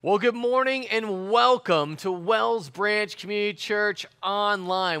Well, good morning and welcome to Wells Branch Community Church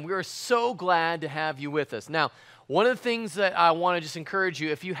Online. We are so glad to have you with us. Now, one of the things that I want to just encourage you,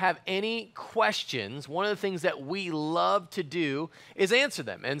 if you have any questions, one of the things that we love to do is answer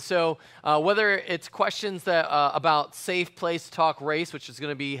them. And so whether it's questions that about Safe Place to Talk Race, which is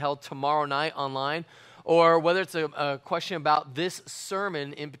going to be held tomorrow night online, or whether it's a question about this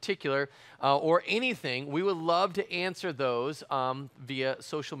sermon in particular, or anything, we would love to answer those via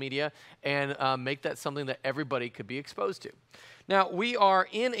social media and make that something that everybody could be exposed to. Now, we are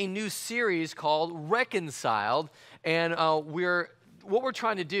in a new series called Reconciled, and what we're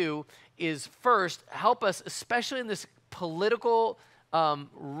trying to do is first help us, especially in this political,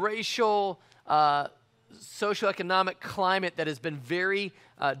 racial, socioeconomic climate that has been very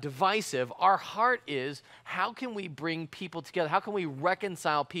divisive. Our heart is, how can we bring people together? How can we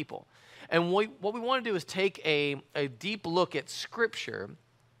reconcile people? And what we want to do is take a deep look at Scripture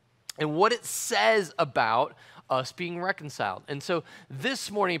and what it says about us being reconciled. And so this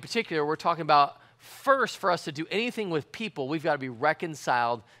morning in particular, we're talking about first, for us to do anything with people, we've got to be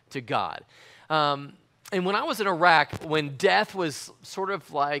reconciled to God. And when I was in Iraq, when death was sort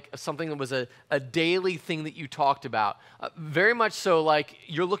of like something that was a daily thing that you talked about, very much so like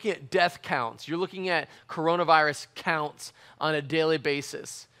you're looking at death counts, you're looking at coronavirus counts on a daily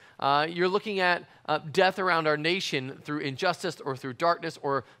basis. You're looking at death around our nation through injustice or through darkness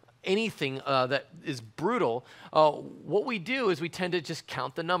or anything that is brutal. What we do is we tend to just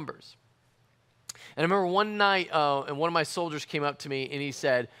count the numbers. And I remember one night, and one of my soldiers came up to me and he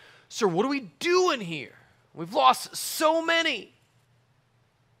said, "Sir, what are we doing here? We've lost so many."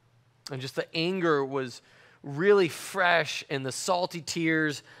 And just the anger was really fresh, and the salty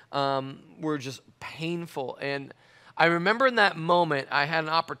tears were just painful. And I remember in that moment, I had an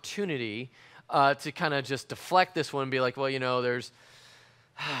opportunity to kind of just deflect this one and be like, well, there's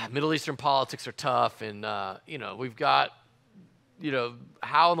Middle Eastern politics are tough, and, we've got,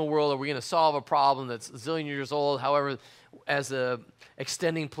 how in the world are we going to solve a problem that's a zillion years old? However, as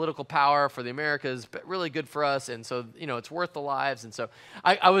extending political power for the Americas, but really good for us, and so it's worth the lives. And so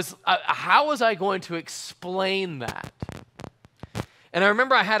how was I going to explain that? And I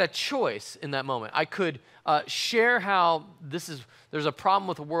remember I had a choice in that moment. I could share how there's a problem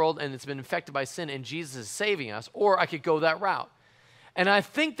with the world and it's been infected by sin and Jesus is saving us, or I could go that route. And I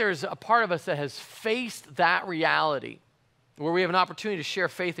think there's a part of us that has faced that reality where we have an opportunity to share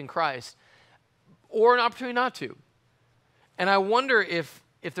faith in Christ or an opportunity not to. And I wonder if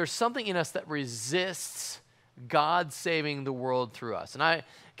there's something in us that resists God saving the world through us. And I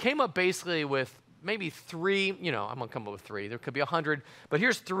came up basically with maybe three, I'm going to come up with three. There could be 100, but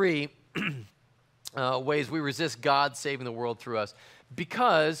here's three ways we resist God saving the world through us.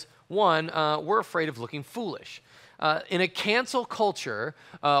 Because, one, we're afraid of looking foolish. In a cancel culture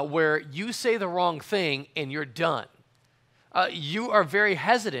where you say the wrong thing and you're done, you are very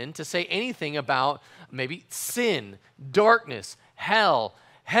hesitant to say anything about maybe sin, darkness, hell,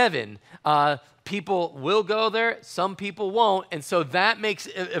 heaven. People will go there, some people won't, and so that makes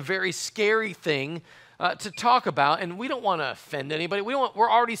it a very scary thing to talk about, and we don't want to offend anybody. We're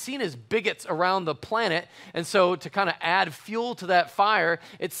already seen as bigots around the planet, and so to kind of add fuel to that fire,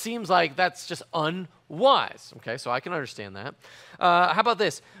 it seems like that's just unwise. Okay, so I can understand that. How about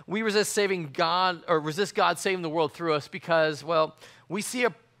this? We resist God saving the world through us because, well, we see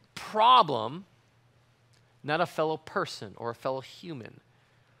a problem, not a fellow person or a fellow human.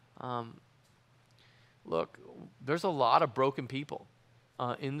 Look, there's a lot of broken people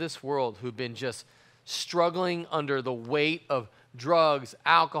in this world who've been just struggling under the weight of drugs,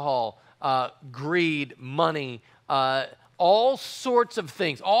 alcohol, greed, money, all sorts of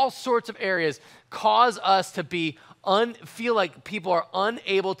things, all sorts of areas cause us to feel like people are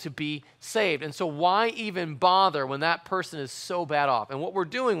unable to be saved. And so why even bother when that person is so bad off? And what we're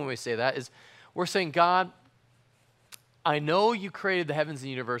doing when we say that is we're saying, God, I know you created the heavens and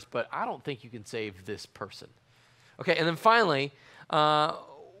the universe, but I don't think you can save this person. Okay, and then finally,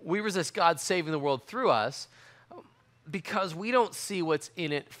 we resist God saving the world through us because we don't see what's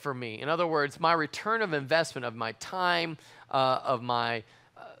in it for me. In other words, my return of investment of my time, of my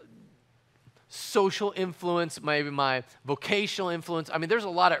social influence, maybe my vocational influence. I mean, there's a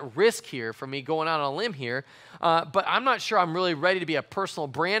lot at risk here for me going out on a limb here, but I'm not sure I'm really ready to be a personal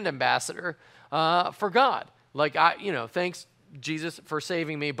brand ambassador for God. Like, thanks, Jesus, for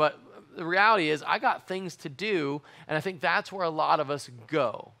saving me, but the reality is I got things to do, and I think that's where a lot of us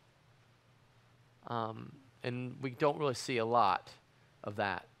go. And we don't really see a lot of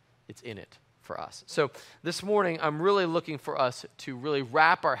that. It's in it for us. So this morning, I'm really looking for us to really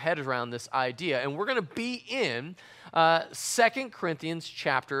wrap our head around this idea. And we're going to be in 2 Corinthians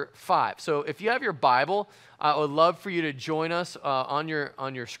chapter 5. So if you have your Bible, I would love for you to join us on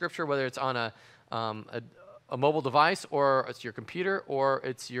your scripture, whether it's on a mobile device, or it's your computer, or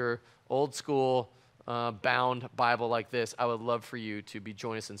it's your old school bound Bible like this. I would love for you to be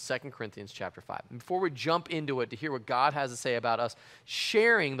joining us in 2 Corinthians chapter 5. And before we jump into it to hear what God has to say about us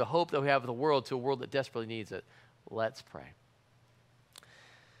sharing the hope that we have in the world to a world that desperately needs it, let's pray.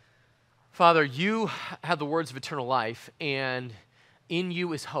 Father, you have the words of eternal life, and in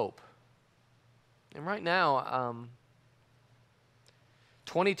you is hope. And right now,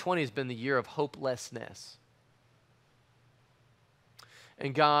 2020 has been the year of hopelessness.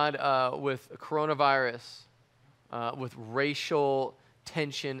 And God, with coronavirus, with racial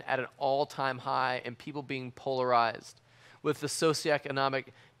tension at an all-time high and people being polarized, with the socioeconomic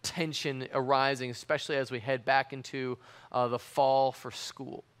tension arising, especially as we head back into the fall for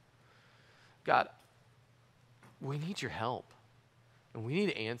school. God, we need your help, and we need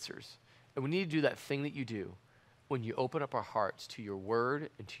answers, and we need to do that thing that you do when you open up our hearts to your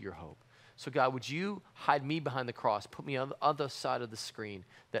word and to your hope. So God, would you hide me behind the cross, put me on the other side of the screen,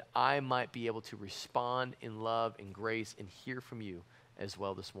 that I might be able to respond in love and grace and hear from you as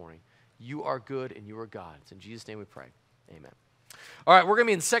well this morning. You are good and you are God. It's in Jesus' name we pray. Amen. All right, we're going to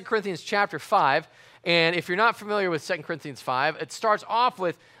be in 2 Corinthians chapter 5. And if you're not familiar with 2 Corinthians 5, it starts off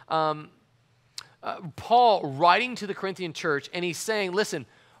with Paul writing to the Corinthian church, and he's saying, listen,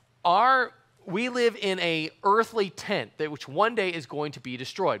 we live in a earthly tent which one day is going to be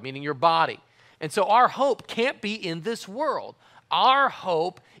destroyed, meaning your body. And so our hope can't be in this world. Our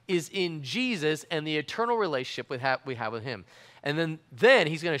hope is in Jesus and the eternal relationship we have with him. And then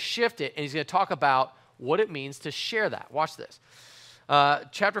he's going to shift it, and he's going to talk about what it means to share that. Watch this.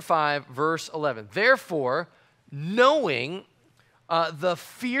 Chapter 5, verse 11. Therefore, knowing the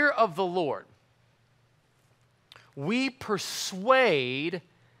fear of the Lord, we persuade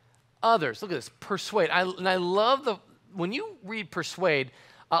others. Look at this, persuade. And I love when you read persuade,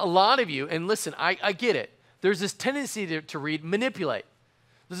 a lot of you, and listen, I get it. There's this tendency to read manipulate.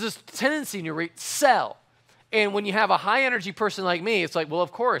 There's this tendency to read sell. And when you have a high energy person like me, it's like, well,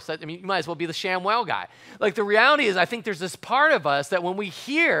 of course, you might as well be the ShamWow guy. Like the reality is, I think there's this part of us that when we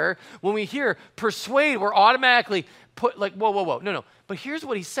hear persuade, we're automatically put like, whoa. No. But here's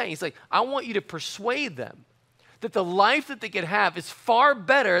what he's saying. He's like, I want you to persuade them that the life that they could have is far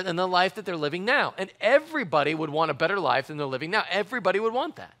better than the life that they're living now. And everybody would want a better life than they're living now. Everybody would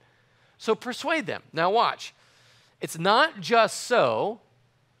want that. So persuade them. Now watch. It's not just so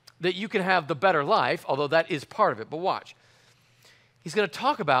that you can have the better life, although that is part of it, but watch. He's going to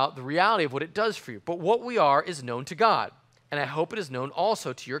talk about the reality of what it does for you. But what we are is known to God, and I hope it is known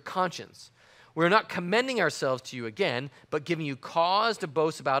also to your conscience. We're not commending ourselves to you again, but giving you cause to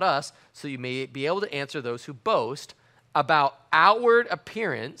boast about us, so you may be able to answer those who boast about outward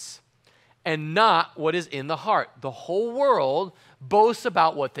appearance and not what is in the heart. The whole world boasts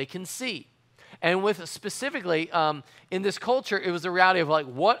about what they can see. And with specifically, in this culture, it was the reality of like,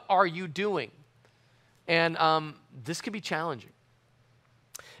 what are you doing? And this could be challenging.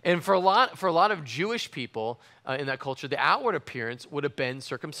 And for a lot of Jewish people in that culture, the outward appearance would have been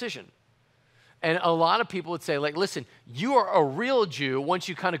circumcision. And a lot of people would say, like, listen, you are a real Jew once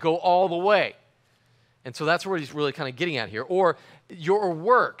you kind of go all the way. And so that's where he's really kind of getting at here. Or your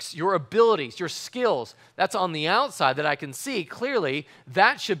works, your abilities, your skills, that's on the outside that I can see clearly.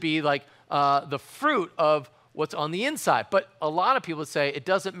 That should be like the fruit of what's on the inside. But a lot of people would say it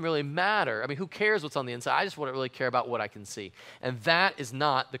doesn't really matter. I mean, who cares what's on the inside? I just want to really care about what I can see. And that is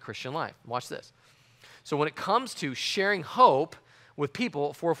not the Christian life. Watch this. So when it comes to sharing hope with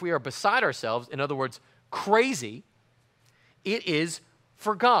people, for if we are beside ourselves, in other words, crazy, it is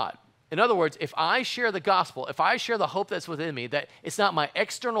for God. In other words, if I share the gospel, if I share the hope that's within me, that it's not my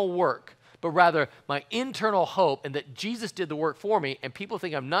external work, but rather my internal hope, and that Jesus did the work for me, and people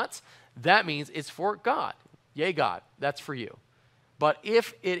think I'm nuts, that means it's for God. Yay, God, that's for you. But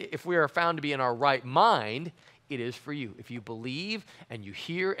if we are found to be in our right mind, it is for you. If you believe and you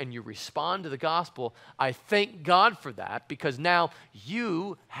hear and you respond to the gospel, I thank God for that, because now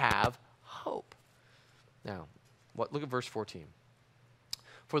you have hope. Now, look at verse 14.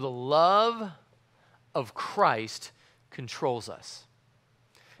 For the love of Christ controls us,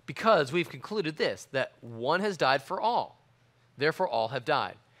 because we've concluded this, that one has died for all, therefore all have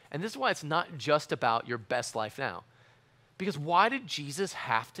died. And this is why it's not just about your best life now. Because why did Jesus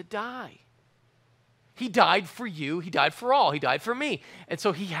have to die? He died for you. He died for all. He died for me. And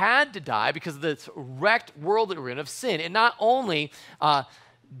so he had to die because of this wrecked world that we're in of sin. It not only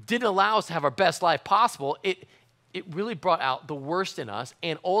didn't allow us to have our best life possible. It really brought out the worst in us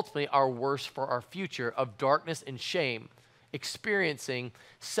and ultimately our worst for our future of darkness and shame, experiencing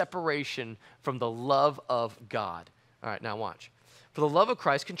separation from the love of God. All right, now watch. For the love of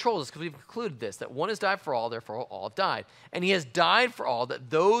Christ controls us, because we've concluded this, that one has died for all, therefore all have died. And he has died for all, that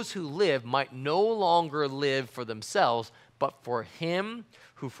those who live might no longer live for themselves, but for him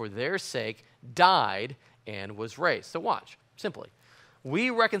who for their sake died and was raised. So watch, simply. We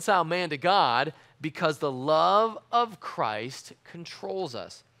reconcile man to God because the love of Christ controls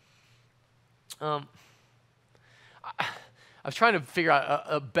us. I was trying to figure out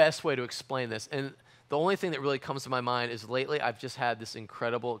a best way to explain this, and the only thing that really comes to my mind is lately I've just had this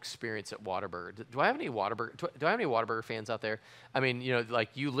incredible experience at Whataburger. Do I have any Whataburger fans out there? I mean, like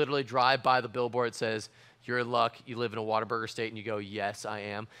you literally drive by the billboard that says, "You're in luck, you live in a Whataburger state," and you go, "Yes, I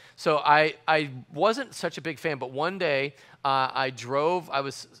am." So I wasn't such a big fan, but one day I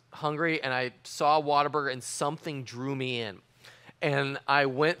was hungry, and I saw Whataburger, and something drew me in. And I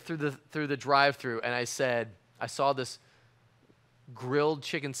went through the drive-thru, and I saw this grilled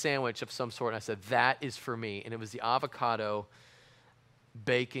chicken sandwich of some sort, and I said, "That is for me." And it was the avocado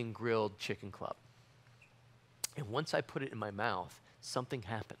bacon grilled chicken club. And once I put it in my mouth, something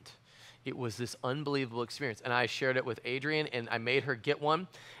happened. It was this unbelievable experience. And I shared it with Adrienne, and I made her get one.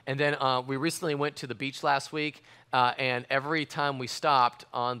 And then we recently went to the beach last week, and every time we stopped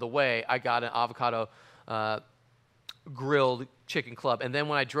on the way, I got an avocado grilled chicken club. And then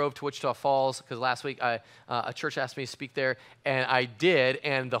when I drove to Wichita Falls, because last week a church asked me to speak there, and I did,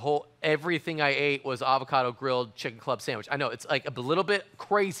 and everything I ate was avocado grilled chicken club sandwich. I know, it's like a little bit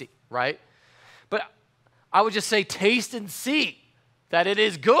crazy, right? But I would just say taste and see that it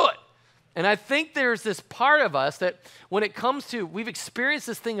is good. And I think there's this part of us that when it comes to, we've experienced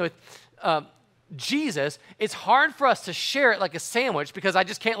this thing with Jesus, it's hard for us to share it like a sandwich because I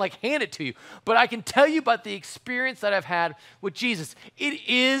just can't hand it to you. But I can tell you about the experience that I've had with Jesus. It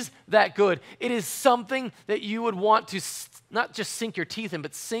is that good. It is something that you would want to not just sink your teeth in,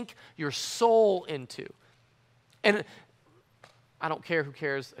 but sink your soul into. And I don't care who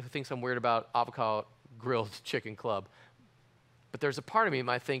thinks I'm weird about avocado grilled chicken club. But there's a part of me that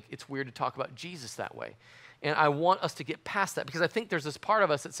might think it's weird to talk about Jesus that way. And I want us to get past that because I think there's this part of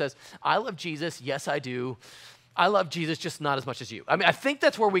us that says, I love Jesus, yes I do. I love Jesus, just not as much as you. I mean, I think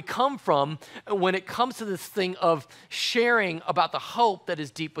that's where we come from when it comes to this thing of sharing about the hope that is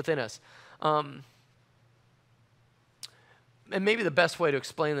deep within us. And maybe the best way to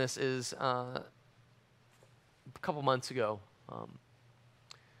explain this is a couple months ago,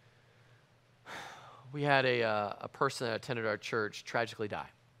 we had a person that attended our church tragically die,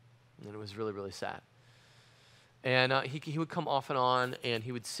 and it was really, really sad. And he would come off and on, and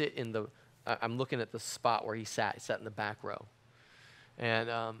he would sit in the, I'm looking at the spot where he sat in the back row.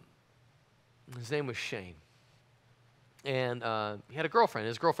 And his name was Shane. And he had a girlfriend.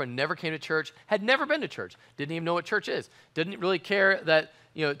 His girlfriend never came to church, had never been to church, didn't even know what church is, didn't really care that,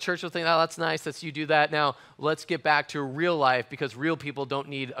 church will think, oh, that's nice, you do that. Now, let's get back to real life because real people don't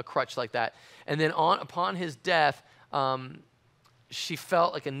need a crutch like that. And then upon his death, she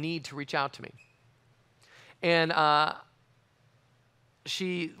felt like a need to reach out to me. And I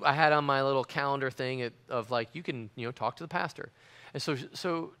had on my little calendar thing of you can, talk to the pastor. And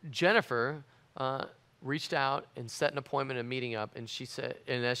so Jennifer reached out and set an appointment, a meeting up, and she said,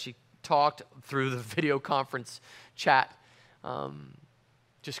 and as she talked through the video conference chat,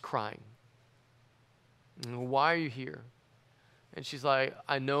 just crying. Why are you here? And she's like,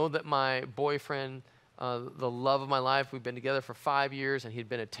 I know that my boyfriend, the love of my life, we've been together for 5 years, and he'd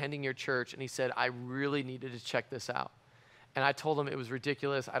been attending your church, and he said, I really needed to check this out. And I told him it was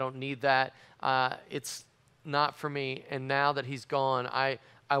ridiculous. I don't need that. It's not for me. And now that he's gone, I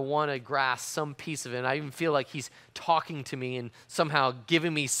want to grasp some piece of it. And I even feel like he's talking to me and somehow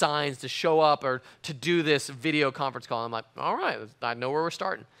giving me signs to show up or to do this video conference call. I'm like, all right, I know where we're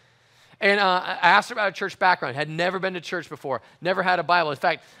starting. And I asked her about her church background. Had never been to church before. Never had a Bible. In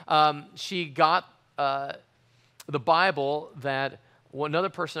fact, she got the Bible that another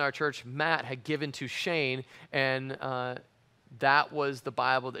person in our church, Matt, had given to Shane. And that was the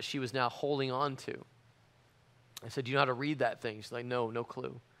Bible that she was now holding on to. I said, do you know how to read that thing? She's like, no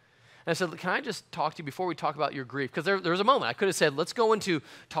clue. And I said, can I just talk to you before we talk about your grief? Because there was a moment I could have said, let's go into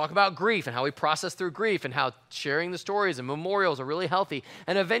talk about grief and how we process through grief and how sharing the stories and memorials are really healthy.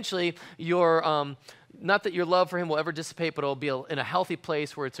 And eventually, not that your love for him will ever dissipate, but it'll be in a healthy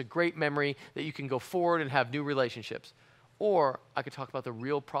place where it's a great memory that you can go forward and have new relationships. Or I could talk about the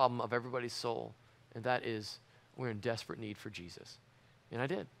real problem of everybody's soul, and that is we're in desperate need for Jesus. And I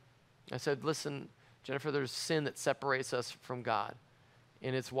did. I said, listen, Jennifer, there's sin that separates us from God.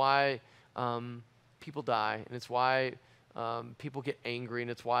 and it's why people die, and it's why people get angry,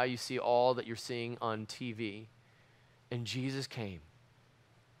 and it's why you see all that you're seeing on TV. And Jesus came,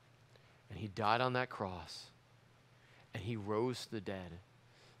 and he died on that cross, and he rose to the dead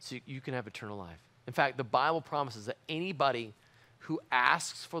so you can have eternal life. In fact, the Bible promises that anybody who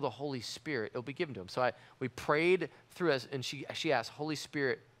asks for the Holy Spirit, it'll be given to them. So we prayed through us, and she asked, Holy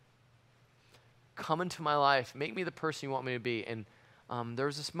Spirit, come into my life. Make me the person you want me to be. And there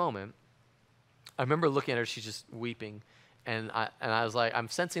was this moment. I remember looking at her. She's just weeping. And I was like, I'm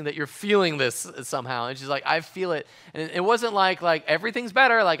sensing that you're feeling this somehow. And she's like, I feel it. And it wasn't like everything's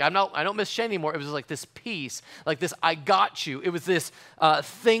better. Like I don't miss Shane anymore. It was like this peace, like this I got you. It was this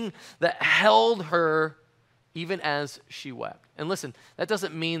thing that held her even as she wept. And listen, that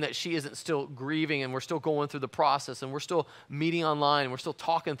doesn't mean that she isn't still grieving and we're still going through the process and we're still meeting online and we're still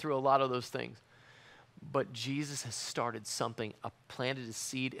talking through a lot of those things. But Jesus has started something, planted a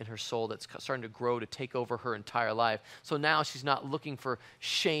seed in her soul that's starting to grow to take over her entire life. So now she's not looking for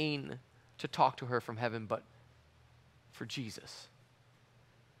Shane to talk to her from heaven, but for Jesus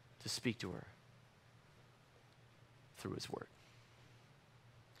to speak to her through his word.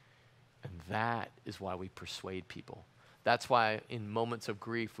 And that is why we persuade people. That's why in moments of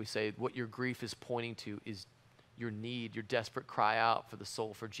grief, we say what your grief is pointing to is your need, your desperate cry out for the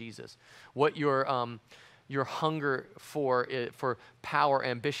soul for Jesus. What your hunger for power,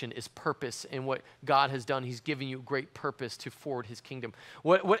 ambition is purpose. And what God has done, he's given you great purpose to forward his kingdom.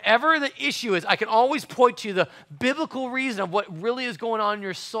 Whatever the issue is, I can always point to the biblical reason of what really is going on in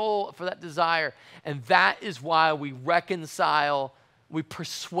your soul for that desire. And that is why we reconcile. We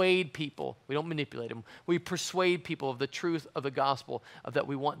persuade people. We don't manipulate them. We persuade people of the truth of the gospel, of that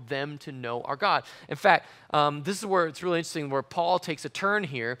we want them to know our God. In fact, this is where it's really interesting, where Paul takes a turn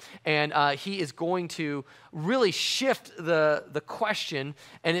here, and he is going to really shift the question,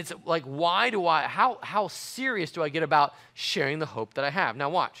 and it's like, how serious do I get about sharing the hope that I have? Now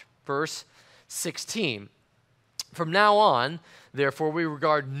watch, verse 16. From now on, therefore, we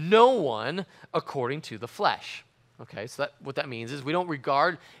regard no one according to the flesh. Okay, so what that means is we don't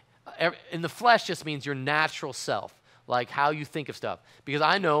regard, in the flesh just means your natural self, like how you think of stuff. Because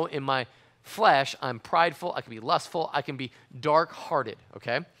I know in my flesh, I'm prideful, I can be lustful, I can be dark-hearted,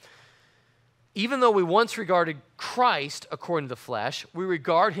 okay? Even though we once regarded Christ according to the flesh, we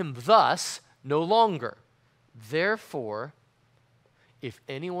regard him thus no longer. Therefore, if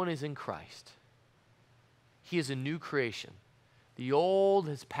anyone is in Christ, he is a new creation. The old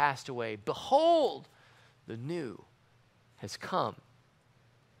has passed away. Behold, the new has come.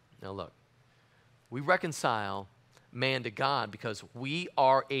 Now look, we reconcile man to God because we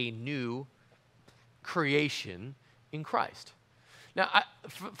are a new creation in Christ. Now,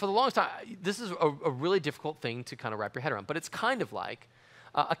 for the longest time, this is a really difficult thing to kind of wrap your head around, but it's kind of like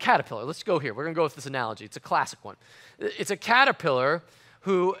a caterpillar. Let's go here. We're going to go with this analogy. It's a classic one. It's a caterpillar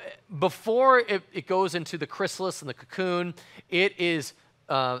who, before it goes into the chrysalis and the cocoon, it is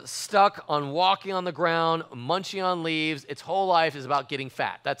stuck on walking on the ground, munching on leaves. Its whole life is about getting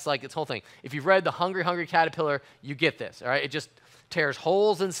fat. That's like its whole thing. If you've read The Hungry, Hungry Caterpillar, you get this, all right? It just tears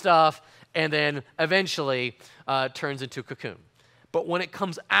holes and stuff and then eventually turns into a cocoon. But when it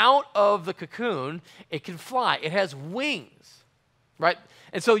comes out of the cocoon, it can fly. It has wings, right?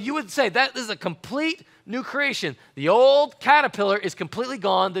 And so you would say that this is a complete new creation. The old caterpillar is completely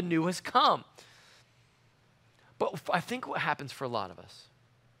gone. The new has come. But I think what happens for a lot of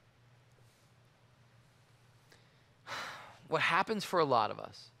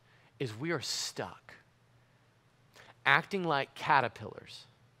us, is we are stuck acting like caterpillars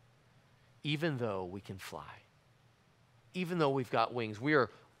even though we can fly, even though we've got wings. We are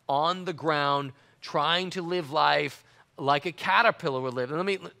on the ground trying to live life like a caterpillar would live.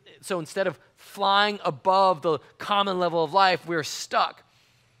 And so instead of flying above the common level of life, we're stuck.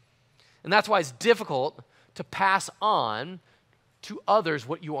 And that's why it's difficult to pass on to others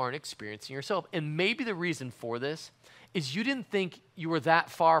what you aren't experiencing yourself. And maybe the reason for this is you didn't think you were that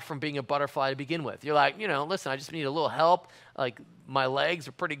far from being a butterfly to begin with. You're like, listen, I just need a little help. Like, my legs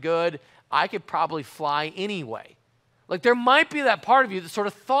are pretty good. I could probably fly anyway. Like, there might be that part of you that sort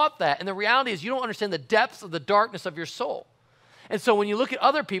of thought that. And the reality is you don't understand the depths of the darkness of your soul. And so when you look at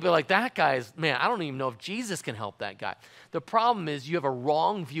other people, like, that guy's, man, I don't even know if Jesus can help that guy. The problem is you have a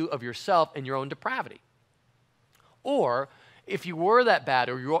wrong view of yourself and your own depravity. Or if you were that bad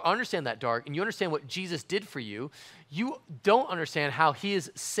or you understand that dark and you understand what Jesus did for you, you don't understand how he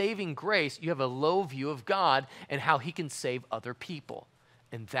is saving grace. You have a low view of God and how he can save other people.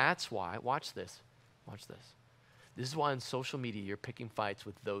 And that's why, watch this. This is why on social media you're picking fights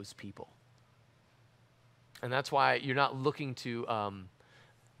with those people. And that's why you're not looking to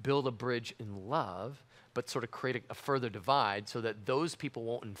build a bridge in love, but sort of create a further divide so that those people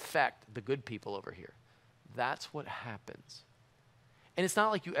won't infect the good people over here. That's what happens. And it's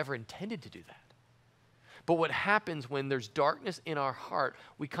not like you ever intended to do that. But what happens when there's darkness in our heart,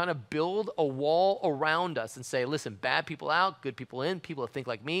 we kind of build a wall around us and say, listen, bad people out, good people in, people that think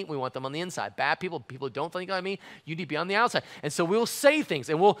like me, we want them on the inside. Bad people, people who don't think like me, you need to be on the outside. And so we'll say things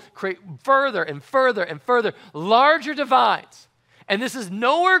and we'll create further and further and further larger divides. And this is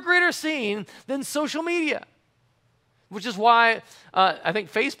nowhere greater seen than social media, which is why I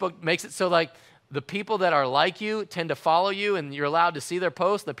think Facebook makes it so like the people that are like you tend to follow you and you're allowed to see their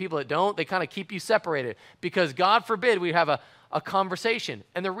posts. The people that don't, they kind of keep you separated because God forbid we have a conversation.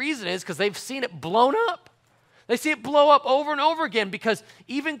 And the reason is because they've seen it blown up. They see it blow up over and over again because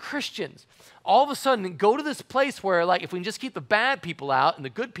even Christians all of a sudden go to this place where like if we can just keep the bad people out and the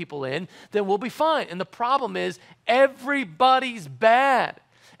good people in, then we'll be fine. And the problem is everybody's bad.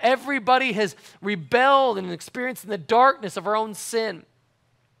 Everybody has rebelled and experienced the darkness of our own sin.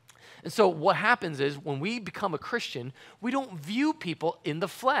 And so what happens is when we become a Christian, we don't view people in the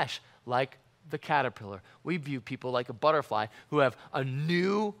flesh like the caterpillar. We view people like a butterfly who have a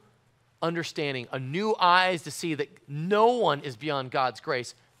new understanding, a new eyes to see that no one is beyond God's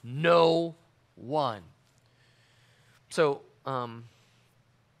grace. No one. So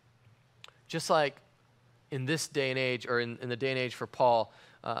just like in this day and age, or in the day and age for Paul,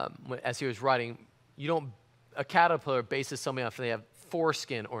 as he was writing, a caterpillar bases somebody off if they have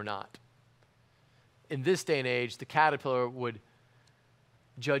foreskin or not. In this day and age, the caterpillar would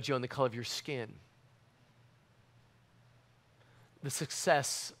judge you on the color of your skin, the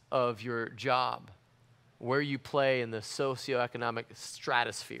success of your job, where you play in the socioeconomic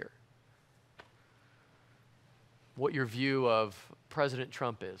stratosphere, what your view of President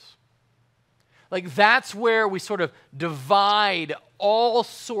Trump is. Like that's where we sort of divide all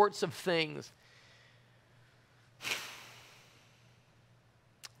sorts of things.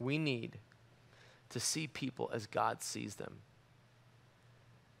 We need to see people as God sees them.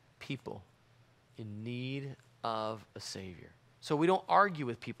 People in need of a Savior. So we don't argue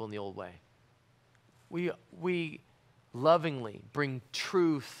with people in the old way. We lovingly bring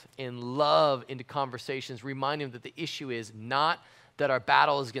truth and love into conversations, reminding them that the issue is not that our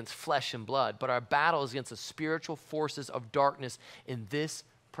battle is against flesh and blood, but our battle is against the spiritual forces of darkness in this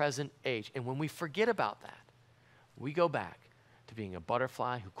present age. And when we forget about that, we go back to being a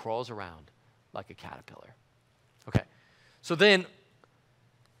butterfly who crawls around like a caterpillar. Okay, so then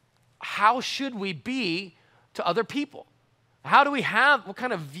how should we be to other people? How do we have, what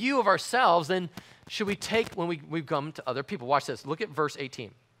kind of view of ourselves then should we take when we come to other people? Watch this. Look at verse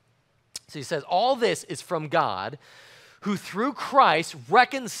 18. So he says, all this is from God, who through Christ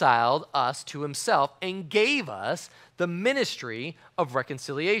reconciled us to himself and gave us the ministry of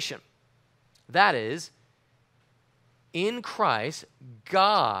reconciliation. That is, in Christ,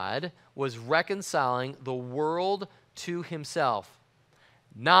 God was reconciling the world to himself,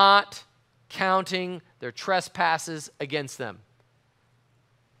 not counting their trespasses against them.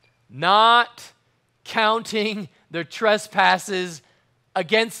 Not counting their trespasses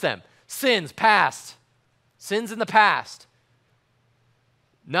against them. Sins past. Sins in the past.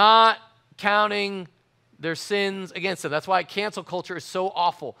 Not counting their sins against them. That's why cancel culture is so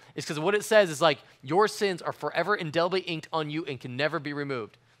awful. It's because what it says is like, your sins are forever indelibly inked on you and can never be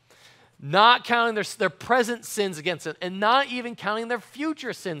removed. Not counting their present sins against them, and not even counting their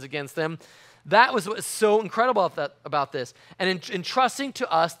future sins against them. That was what is so incredible about this. And entrusting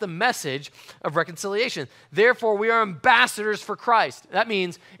to us the message of reconciliation. Therefore, we are ambassadors for Christ. That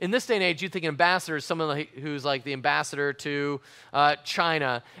means, in this day and age, you think ambassador is someone who's like the ambassador to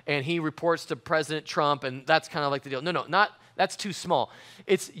China, and he reports to President Trump, and that's kind of like the deal. No, that's too small.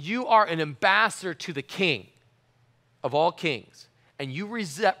 It's you are an ambassador to the King of all kings, and you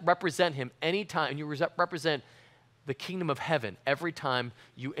represent him anytime, and you represent the kingdom of heaven every time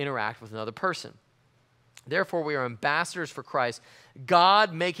you interact with another person. Therefore, we are ambassadors for Christ,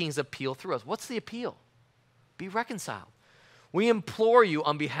 God making his appeal through us. What's the appeal? Be reconciled. We implore you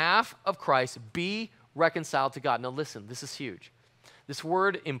on behalf of Christ, be reconciled to God. Now listen, this is huge. This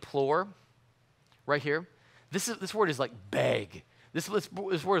word implore, right here, this word is like beg. This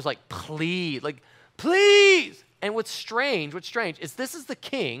word is like plead, like please. And what's strange is this is the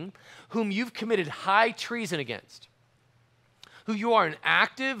king whom you've committed high treason against, who you are in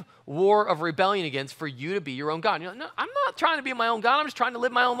active war of rebellion against for you to be your own God. You're like, no, I'm not trying to be my own God. I'm just trying to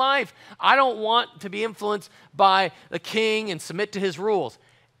live my own life. I don't want to be influenced by the king and submit to his rules.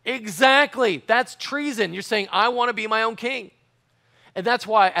 Exactly. That's treason. You're saying, I want to be my own king. And that's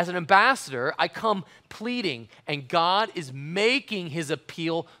why, as an ambassador, I come pleading, and God is making his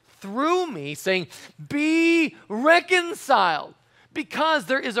appeal through me, saying, be reconciled. Because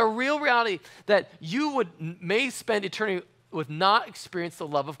there is a real reality that you may spend eternity with not experience the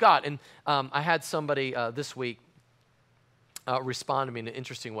love of God. And I had somebody this week respond to me in an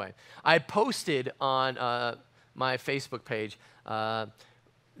interesting way. I had posted on my Facebook page,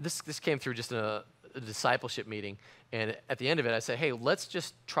 this came through just in a discipleship meeting, and at the end of it, I said, hey, let's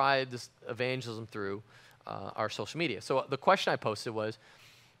just try this evangelism through our social media. So the question I posted was,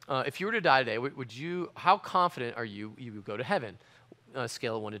 if you were to die today, how confident are you would go to heaven on a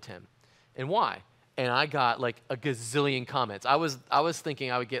scale of 1 to 10? And why? And I got like a gazillion comments. I was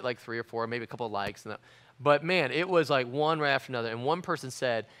thinking I would get like 3 or 4, maybe a couple of likes. But man, it was like one right after another. And one person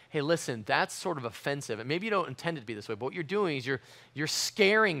said, hey, listen, that's sort of offensive. And maybe you don't intend it to be this way, but what you're doing is you're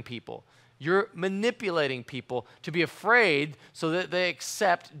scaring people. You're manipulating people to be afraid so that they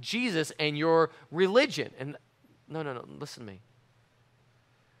accept Jesus and your religion. And no, listen to me.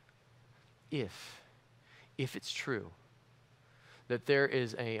 If it's true that there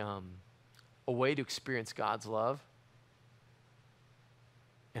is a way to experience God's love,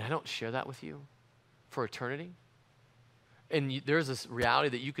 and I don't share that with you for eternity, and there's this reality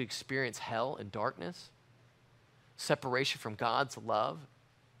that you could experience hell and darkness, separation from God's love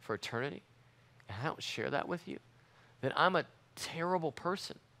for eternity, and I don't share that with you, then I'm a terrible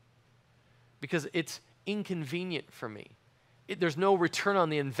person because it's inconvenient for me. There's no return on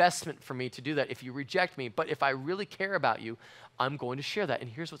the investment for me to do that if you reject me. But if I really care about you, I'm going to share that. And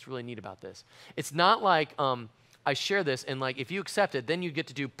here's what's really neat about this. It's not like I share this and like if you accept it, then you get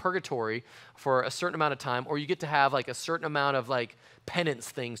to do purgatory for a certain amount of time, or you get to have like a certain amount of like penance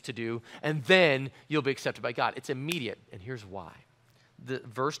things to do, and then you'll be accepted by God. It's immediate. And here's why.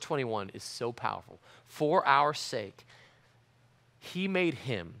 Verse 21 is so powerful. For our sake, he made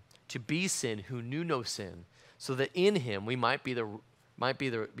him to be sin who knew no sin, so that in him we might become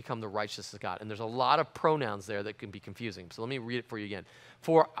the righteousness of God. And there's a lot of pronouns there that can be confusing. So let me read it for you again.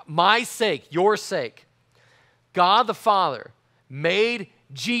 For my sake, your sake, God the Father made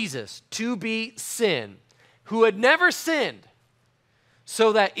Jesus to be sin, who had never sinned,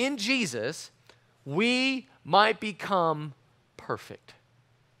 so that in Jesus we might become perfect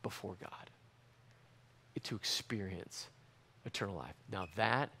before God, to experience eternal life. Now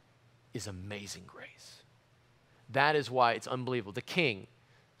that is amazing grace. That is why it's unbelievable. The king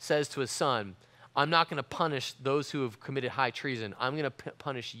says to his son, I'm not going to punish those who have committed high treason. I'm going to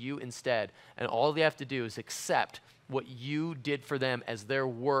punish you instead. And all they have to do is accept what you did for them as their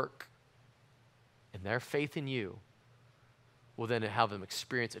work. And their faith in you will then have them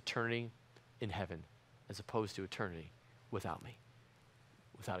experience eternity in heaven as opposed to eternity without me,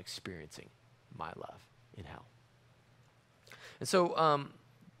 without experiencing my love in hell. And so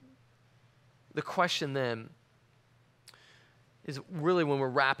the question then is really, when we're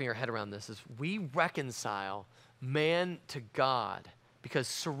wrapping our head around this, is we reconcile man to God because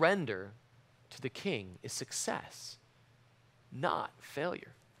surrender to the king is success, not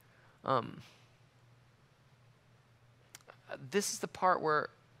failure. This is the part where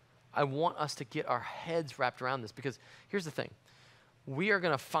I want us to get our heads wrapped around this, because here's the thing. We are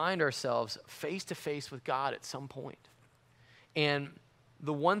going to find ourselves face to face with God at some point. And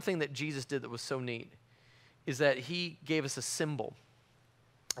the one thing that Jesus did that was so neat is that he gave us a symbol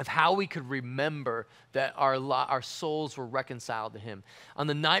of how we could remember that our souls were reconciled to him. On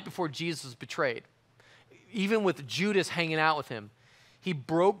the night before Jesus was betrayed, even with Judas hanging out with him, he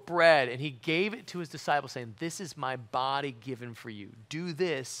broke bread and he gave it to his disciples saying, this is my body given for you. Do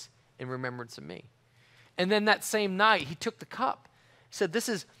this in remembrance of me. And then that same night, he took the cup. He said, this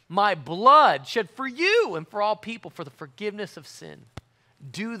is my blood shed for you and for all people for the forgiveness of sin.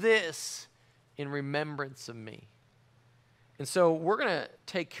 Do this in remembrance of me. And so we're going to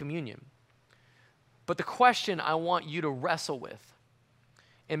take communion. But the question I want you to wrestle with,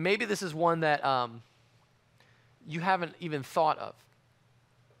 and maybe this is one that you haven't even thought of,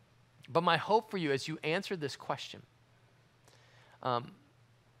 but my hope for you as you answer this question,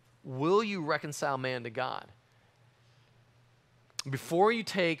 will you reconcile man to God? Before you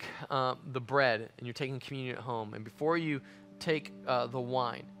take the bread and you're taking communion at home, and before you take the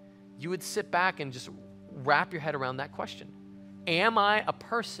wine, you would sit back and just wrap your head around that question. Am I a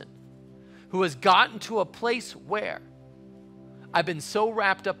person who has gotten to a place where I've been so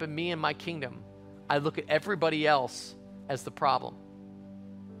wrapped up in me and my kingdom, I look at everybody else as the problem?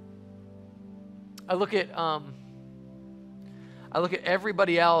 I look at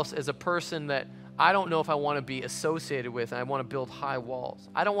everybody else as a person that I don't know if I want to be associated with, and I want to build high walls.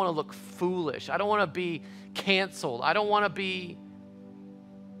 I don't want to look foolish. I don't want to be canceled. I don't want to be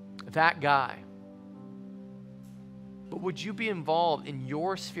that guy. But would you be involved in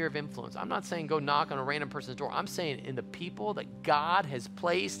your sphere of influence? I'm not saying go knock on a random person's door. I'm saying in the people that God has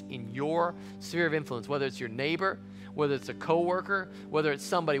placed in your sphere of influence, whether it's your neighbor, whether it's a coworker, whether it's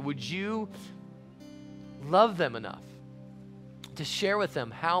somebody, would you love them enough to share with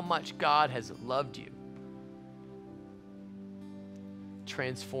them how much God has loved you,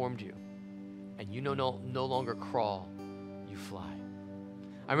 transformed you, and you no longer crawl, you fly.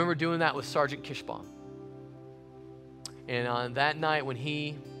 I remember doing that with Sergeant Kishbaum. And on that night when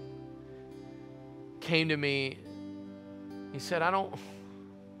he came to me, he said, I don't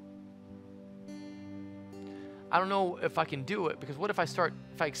know if I can do it, because what if I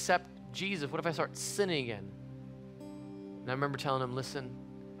accept Jesus, what if I start sinning again? And I remember telling him, listen,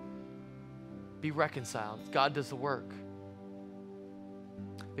 be reconciled. God does the work.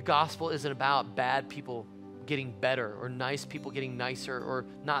 The gospel isn't about bad people getting better or nice people getting nicer or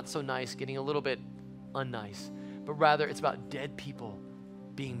not so nice getting a little bit unnice, but rather it's about dead people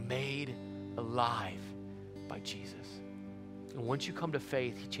being made alive by Jesus. And once you come to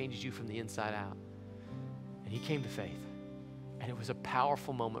faith, he changes you from the inside out. And he came to faith, and it was a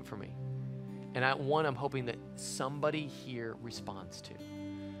powerful moment for me. And I'm hoping that somebody here responds to.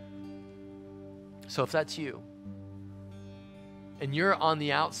 So if that's you, and you're on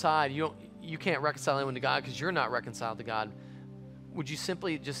the outside, you can't reconcile anyone to God because you're not reconciled to God, would you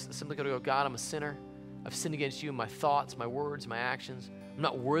simply go, God, I'm a sinner. I've sinned against you in my thoughts, my words, my actions. I'm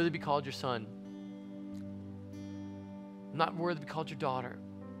not worthy to be called your son. I'm not worthy to be called your daughter,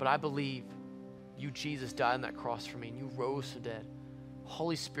 but I believe you, Jesus, died on that cross for me and you rose from the dead.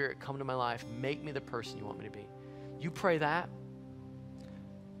 Holy Spirit, come into my life. Make me the person you want me to be. You pray that,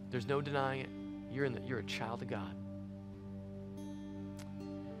 there's no denying it. You're a child of God.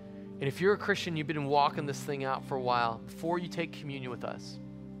 And if you're a Christian, you've been walking this thing out for a while, before you take communion with us,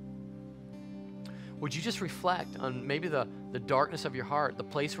 would you just reflect on maybe the darkness of your heart, the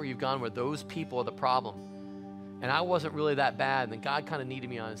place where you've gone where those people are the problem, and I wasn't really that bad, and then God kind of needed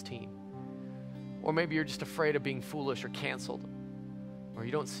me on his team. Or maybe you're just afraid of being foolish or canceled, or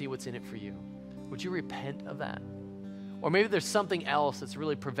you don't see what's in it for you. Would you repent of that? Or maybe there's something else that's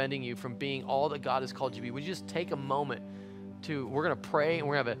really preventing you from being all that God has called you to be. Would you just take a moment we're going to pray, and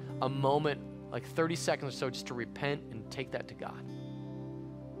we're going to have a moment, like 30 seconds or so, just to repent and take that to God.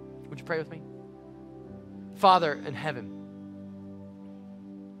 Would you pray with me? Father in heaven,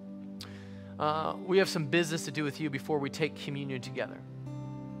 we have some business to do with you before we take communion together.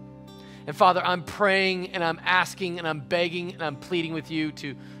 And Father, I'm praying and I'm asking and I'm begging and I'm pleading with you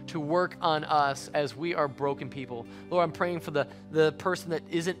to work on us as we are broken people. Lord, I'm praying for the person that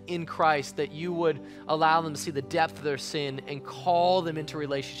isn't in Christ, that you would allow them to see the depth of their sin and call them into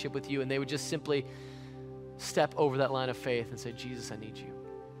relationship with you, and they would just simply step over that line of faith and say, Jesus, I need you.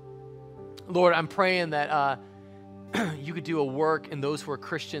 Lord, I'm praying that you could do a work in those who are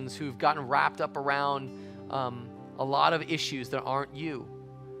Christians who've gotten wrapped up around a lot of issues that aren't you.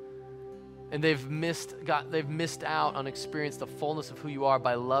 And they've missed out on experiencing the fullness of who you are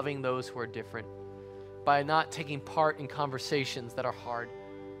by loving those who are different, by not taking part in conversations that are hard.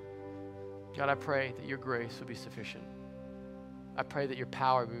 God, I pray that your grace would be sufficient. I pray that your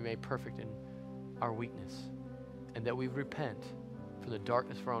power would be made perfect in our weakness, and that we repent from the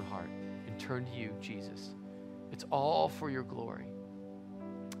darkness of our own heart and turn to you, Jesus. It's all for your glory.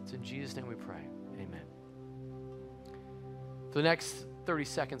 It's in Jesus' name we pray. Amen. For the next 30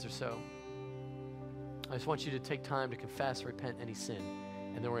 seconds or so, I just want you to take time to confess, repent any sin,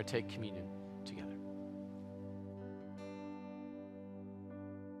 and then we're going to take communion.